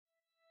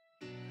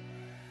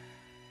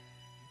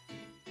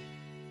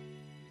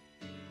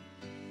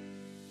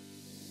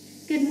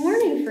Good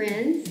morning,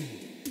 friends.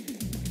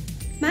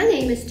 My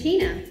name is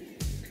Tina.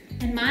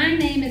 And my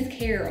name is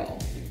Carol.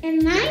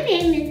 And my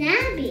name is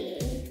Abby.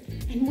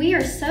 And we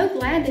are so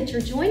glad that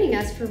you're joining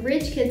us for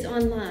Ridge Kids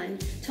Online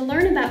to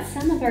learn about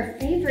some of our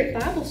favorite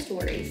Bible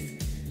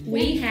stories.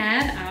 We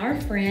have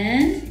our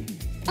friend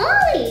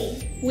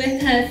Ollie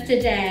with us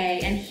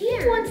today, and he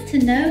wants to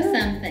know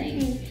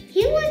something.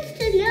 He wants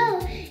to know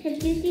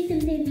if you see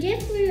something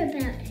different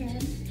about him.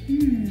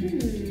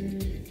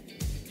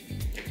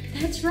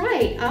 That's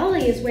right.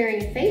 Ollie is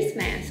wearing a face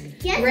mask.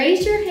 Yes.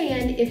 Raise your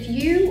hand if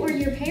you or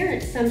your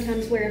parents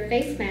sometimes wear a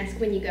face mask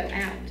when you go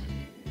out.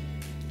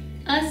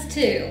 Us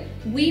too.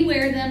 We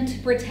wear them to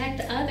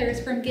protect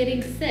others from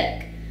getting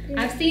sick.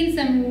 I've seen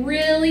some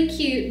really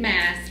cute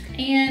masks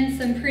and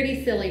some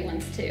pretty silly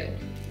ones too.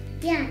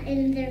 Yeah,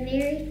 and they're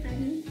very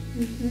funny.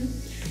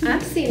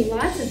 I've seen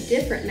lots of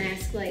different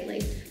masks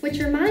lately, which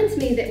reminds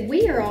me that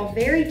we are all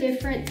very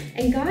different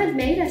and God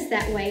made us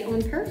that way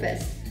on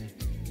purpose.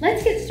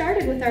 Let's get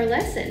started with our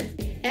lesson.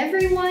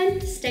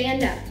 Everyone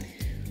stand up.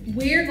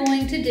 We're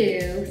going to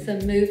do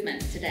some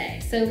movements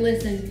today, so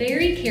listen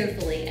very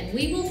carefully and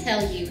we will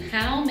tell you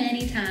how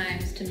many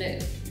times to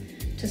move.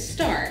 To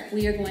start,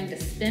 we are going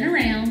to spin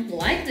around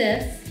like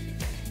this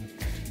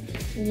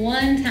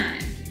 1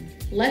 time.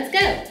 Let's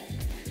go.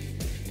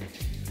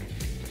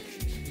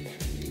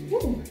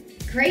 Ooh,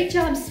 great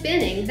job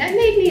spinning. That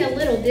made me a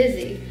little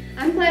dizzy.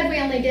 I'm glad we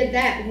only did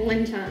that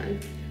 1 time.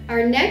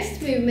 Our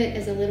next movement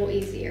is a little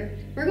easier.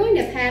 We're going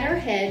to pat our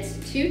heads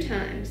 2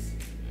 times.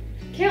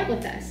 Count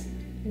with us.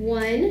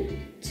 1,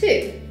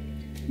 2.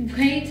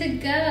 Way to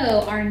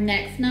go. Our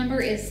next number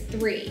is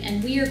 3,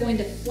 and we are going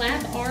to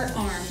flap our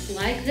arms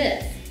like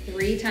this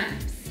 3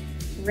 times.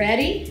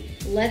 Ready?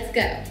 Let's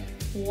go.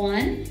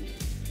 1,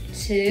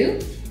 2,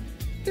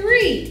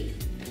 3.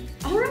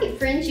 All right,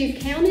 friends, you've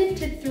counted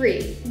to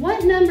 3.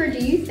 What number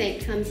do you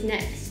think comes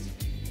next?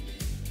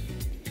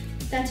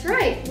 That's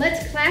right.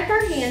 Let's clap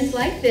our hands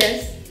like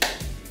this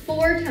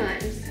 4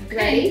 times. Okay.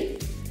 Ready?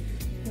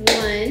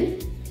 1,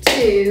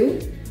 2,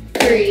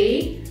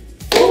 3,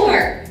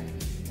 4.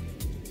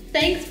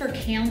 Thanks for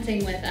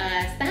counting with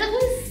us. That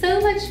was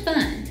so much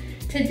fun.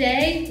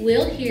 Today,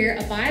 we'll hear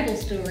a Bible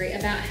story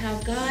about how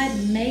God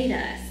made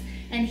us,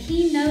 and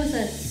He knows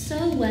us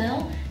so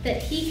well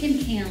that He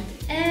can count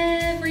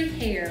every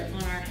hair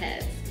on our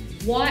heads.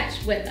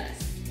 Watch with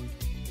us.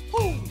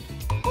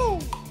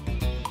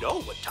 You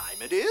know what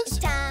time it is? It's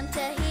time to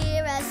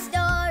hear a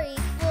story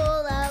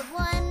full of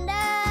wonder.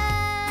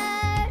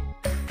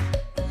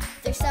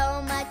 There's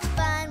so much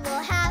fun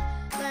we'll have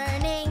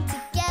learning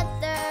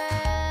together.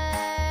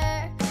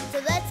 So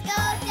let's go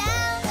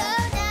down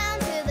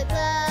to the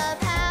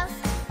clubhouse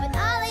with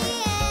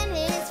Ollie and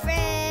his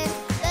friends.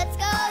 Let's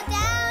go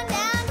down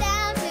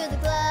to the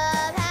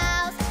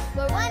clubhouse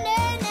where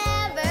wonder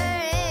never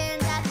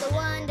ends at the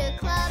Wonder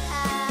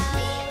Clubhouse.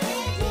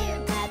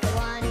 At the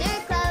Wonder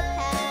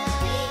Clubhouse.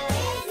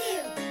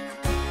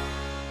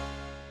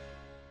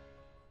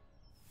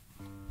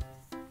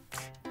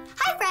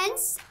 Hi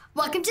friends!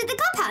 Welcome to the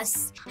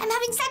clubhouse. I'm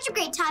having such a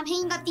great time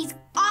hanging up these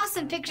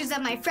awesome pictures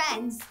of my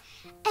friends.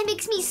 It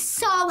makes me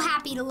so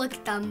happy to look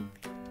at them.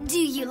 Do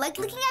you like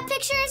looking at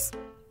pictures?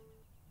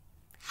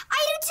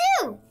 I do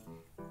too!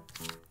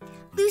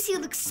 Lucy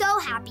looked so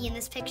happy in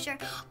this picture.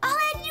 All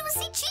I had to do was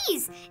say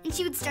cheese, and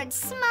she would start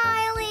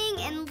smiling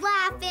and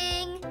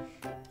laughing.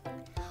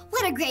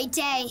 What a great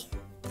day.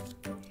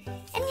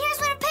 And here's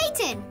one of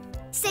Peyton.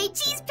 Say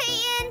cheese,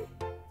 Peyton!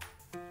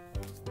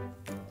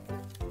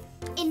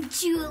 And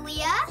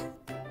Julia,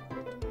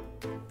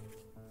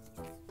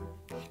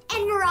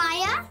 and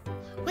Mariah.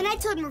 When I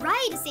told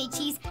Mariah to say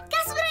cheese,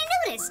 guess what I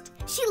noticed?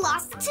 She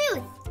lost a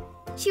tooth.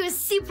 She was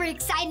super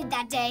excited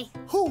that day.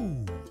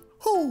 Who?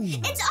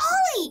 It's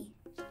Ollie!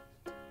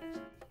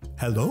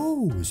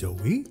 Hello,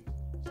 Zoe.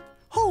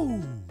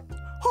 Who?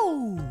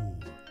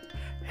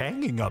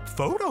 Hanging up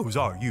photos,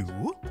 are you?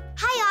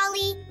 Hi,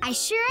 Ollie. I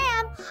sure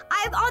am.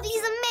 I have all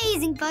these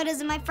amazing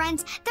photos of my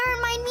friends that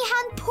remind me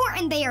how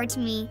important they are to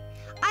me.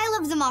 I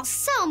love them all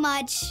so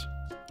much.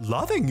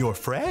 Loving your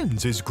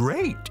friends is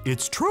great,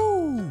 it's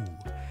true.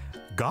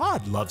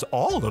 God loves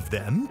all of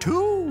them,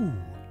 too.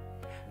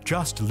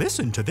 Just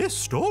listen to this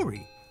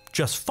story.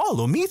 Just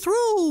follow me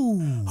through.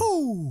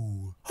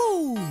 Who?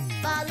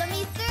 Follow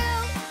me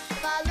through,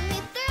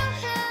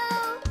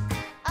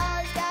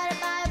 Ollie's got a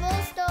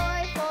Bible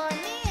story for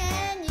me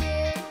and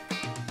you.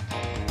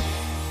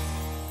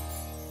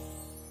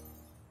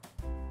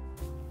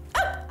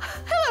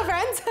 Hello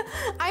friends,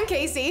 I'm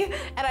Casey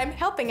and I'm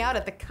helping out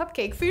at the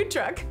cupcake food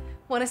truck.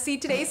 Want to see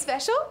today's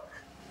special?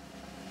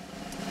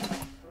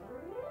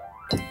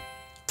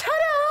 Ta-da!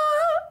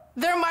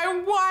 They're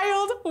my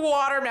wild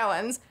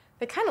watermelons.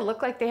 They kind of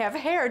look like they have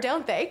hair,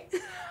 don't they?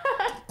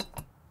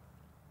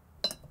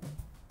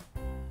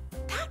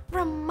 That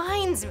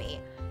reminds me,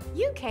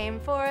 you came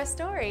for a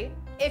story.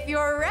 If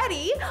you're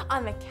ready,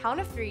 on the count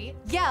of 3,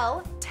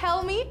 yell,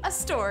 "Tell me a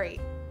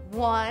story."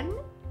 1,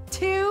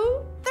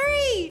 2,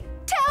 3.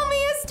 Tell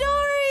me a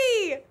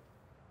story!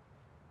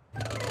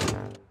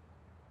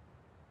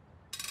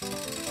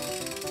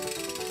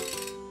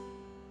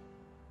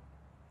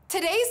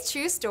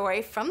 true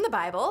story from the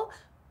Bible.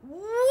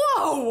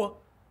 Whoa!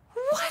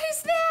 What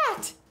is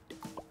that?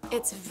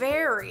 It's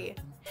very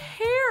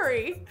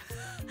hairy.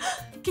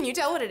 Can you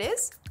tell what it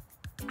is?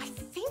 I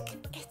think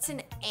it's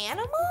an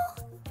animal?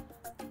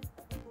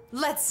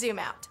 Let's zoom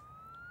out.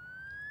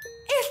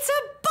 It's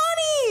a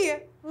bunny!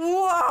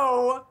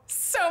 Whoa!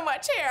 So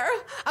much hair.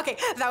 Okay,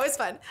 that was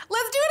fun.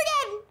 Let's do it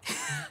again.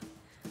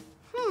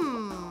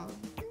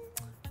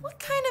 What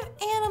kind of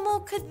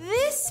animal could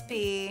this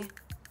be?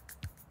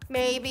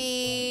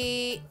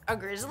 Maybe a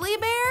grizzly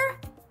bear?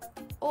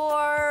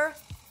 Or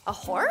a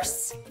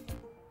horse?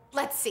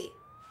 Let's see.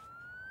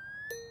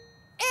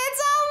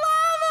 It's a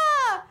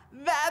llama!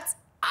 That's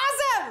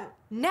awesome!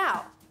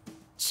 Now,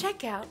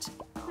 check out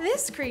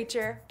this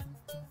creature.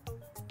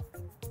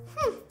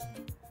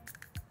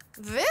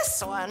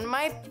 This one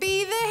might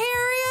be the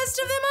hairiest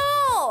of them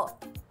all.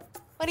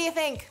 What do you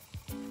think?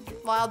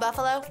 Wild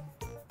buffalo?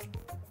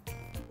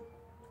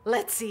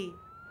 Let's see.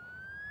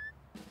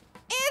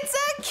 It's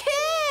a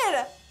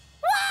kid!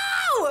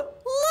 Wow!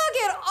 Look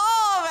at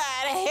all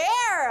that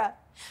hair!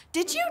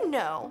 Did you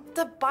know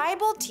the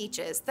Bible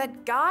teaches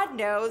that God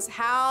knows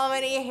how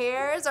many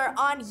hairs are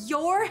on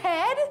your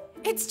head?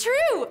 It's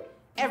true!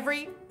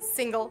 Every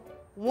single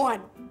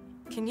one.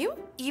 Can you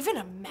even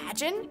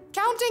imagine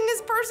counting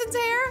this person's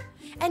hair?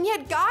 And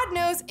yet God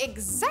knows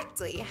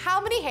exactly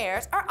how many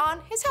hairs are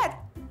on his head.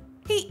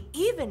 He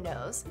even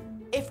knows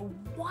if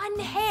one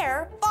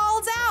hair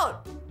falls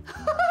out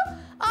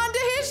onto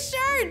his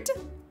shirt.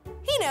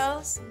 He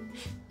knows.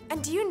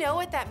 And do you know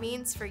what that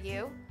means for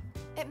you?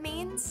 It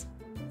means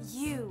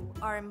you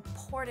are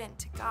important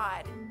to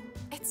God.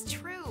 It's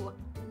true.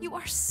 You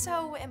are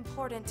so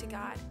important to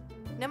God,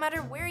 no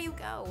matter where you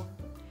go.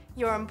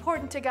 You're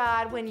important to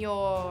God when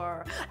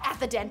you're at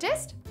the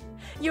dentist.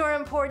 You're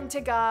important to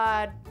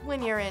God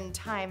when you're in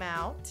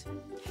timeout.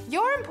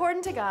 You're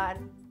important to God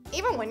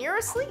even when you're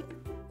asleep.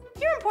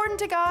 You're important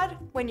to God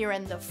when you're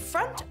in the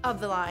front of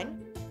the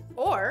line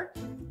or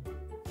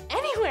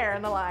anywhere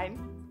in the line.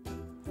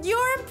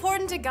 You're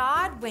important to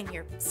God when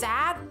you're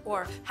sad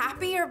or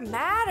happy or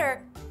mad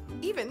or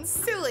even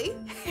silly.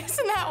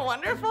 Isn't that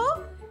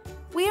wonderful?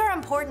 We are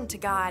important to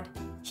God.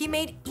 He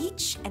made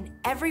each and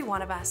every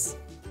one of us.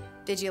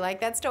 Did you like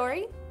that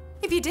story?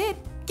 If you did,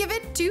 give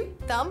it 2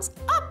 thumbs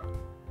up.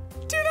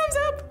 2 thumbs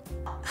up.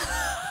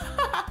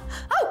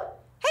 Oh,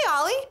 hey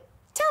Ollie,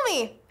 tell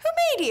me, who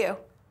made you?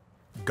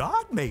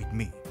 God made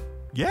me.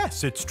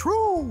 Yes, it's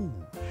true.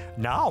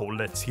 Now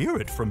let's hear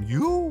it from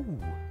you.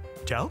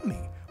 Tell me,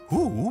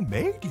 who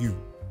made you?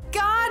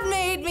 God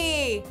made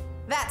me.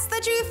 That's the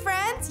truth,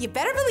 friends. You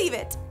better believe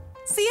it.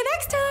 See you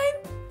next time.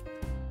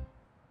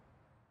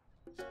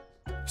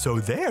 So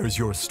there's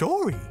your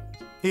story.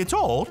 It's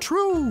all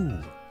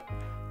true.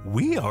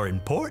 We are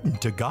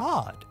important to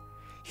God.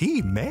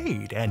 He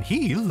made and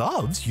He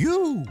loves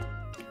you.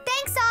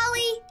 Thanks,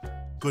 Ollie.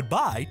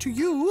 Goodbye to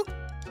you.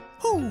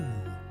 Hoo,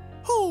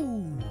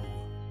 hoo.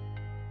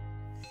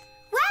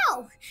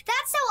 Wow,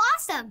 that's so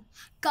awesome.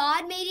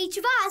 God made each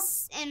of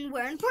us, and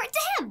we're important to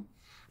Him.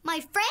 My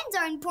friends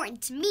are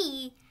important to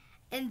me,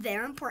 and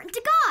they're important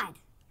to God.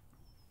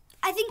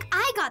 I think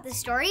I got the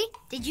story.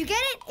 Did you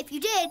get it? If you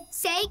did,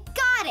 say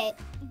got it.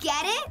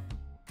 Get it?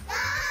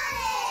 Got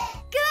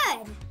it!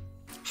 Good.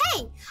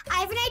 Hey, I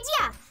have an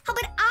idea. How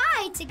about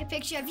I take a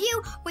picture of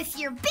you with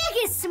your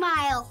biggest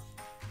smile?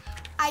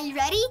 Are you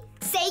ready?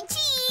 Say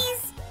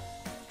cheese.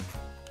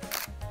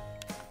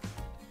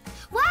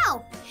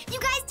 Wow, you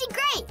guys did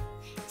great.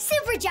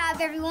 Super job,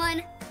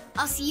 everyone.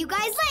 I'll see you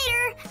guys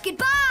later.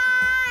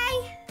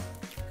 Goodbye.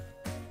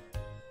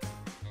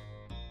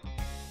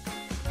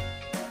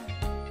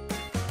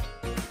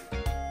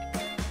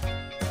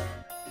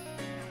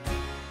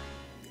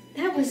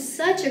 That was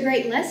such a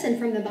great lesson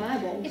from the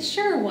Bible. It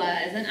sure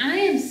was, and I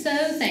am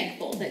so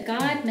thankful that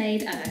God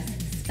made us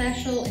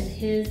special in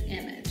His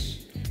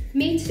image.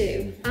 Me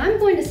too. I'm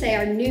going to say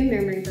our new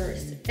memory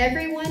verse.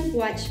 Everyone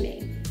watch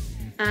me.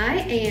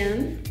 I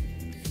am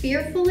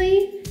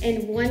fearfully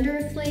and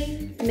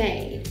wonderfully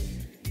made.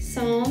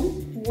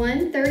 Psalm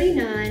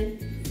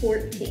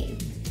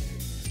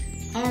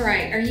 139:14. All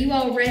right, are you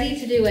all ready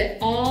to do it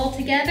all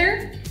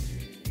together?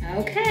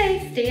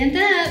 Okay, stand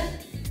up.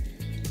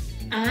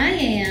 I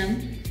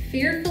am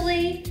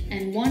fearfully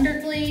and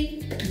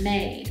wonderfully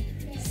made.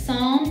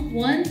 Psalm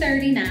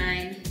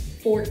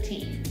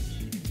 139:14.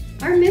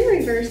 Our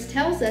memory verse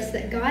tells us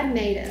that God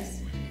made us.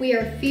 We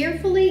are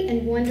fearfully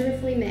and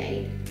wonderfully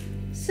made.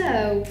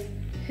 So,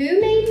 who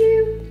made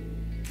you?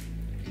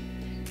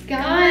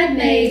 God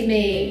made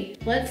me.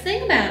 Let's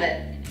sing about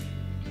it.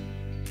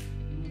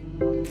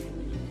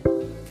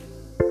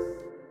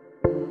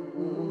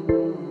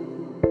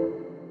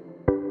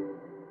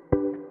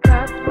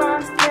 Touch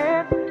my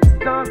hands,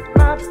 stomp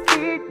my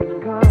feet,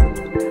 because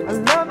I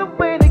love the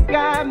way that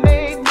God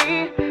made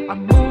me. I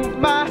move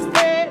my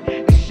head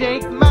and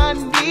shake my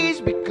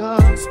knees,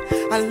 because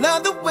I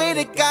love the way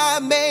that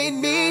God made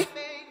me.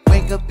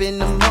 Wake up in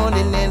the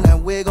morning and I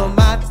wiggle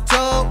my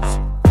toes,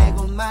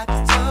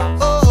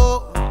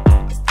 oh.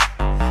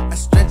 I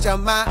stretch out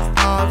my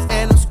arms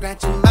and I'm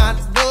scratching my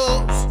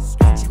nose.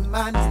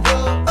 my knees.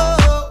 Oh, oh,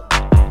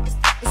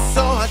 oh.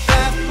 So I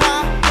clap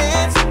my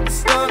hands and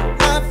stomp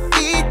my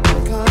feet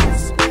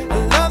because I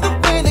love the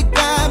way that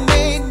God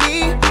made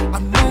me. I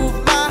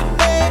move my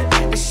head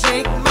and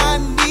shake my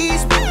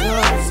knees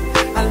because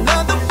I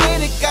love the way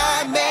that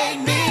God made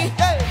me.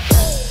 Hey.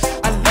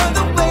 I love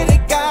the way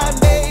that God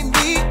made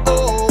me.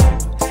 Oh,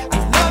 I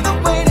love the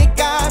way that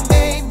God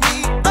made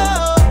me.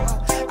 Oh,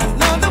 I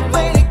love the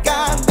way that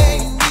God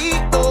made me.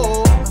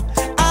 Oh,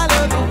 I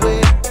love the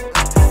way.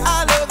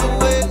 I love the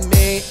way. He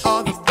made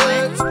all the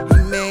birds. He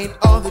made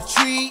all the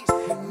trees.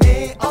 He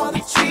made all the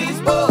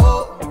trees.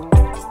 Oh,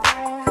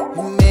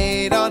 he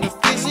made all the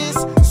fishes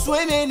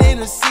swimming in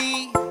the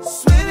sea.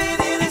 Swimming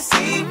in the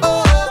sea.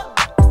 Oh,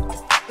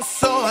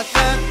 so I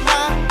clap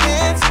my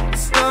hands and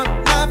stomp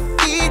my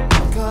feet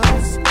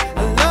because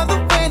I love the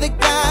way that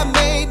God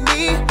made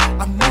me.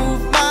 I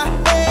move my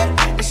head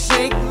and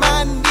shake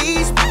my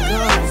knees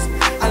because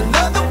I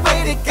love the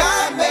way that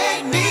God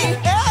made me.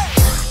 Yeah.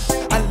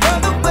 I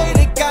love the way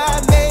that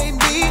God made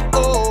me.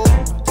 Oh,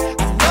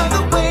 I love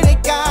the way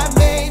that God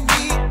made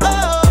me.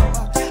 Oh,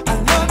 I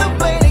love the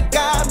way that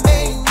God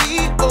made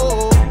me.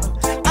 Oh,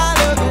 I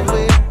love the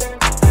way.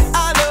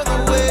 I love the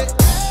way.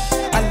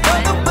 I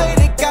love the way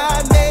that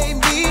God made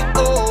me.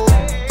 Oh,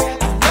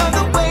 I love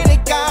the way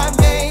that God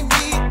made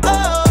me.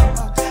 Oh,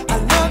 I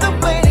love the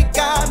way that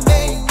God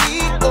made me.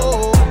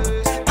 Oh,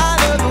 I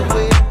love the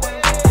way.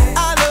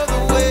 I love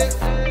the way.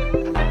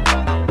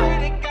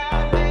 That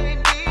God made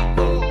me.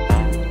 Oh,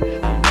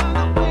 I love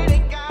the way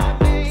that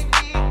God made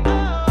me. Oh,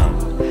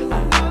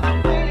 I love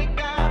the way that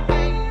God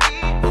made me.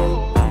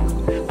 Oh,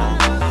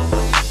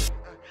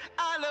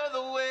 I love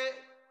the way.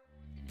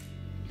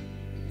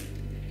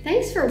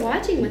 Thanks for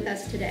watching with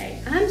us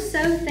today. I'm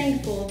so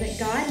thankful that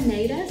God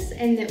made us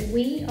and that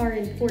we are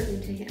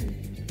important to Him.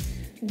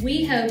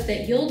 We hope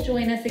that you'll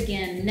join us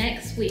again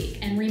next week.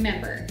 And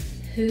remember,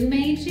 who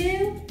made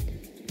you?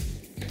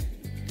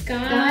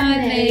 God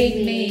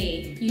made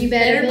me. You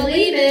better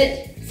believe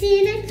it. See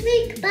you next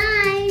week.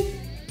 Bye.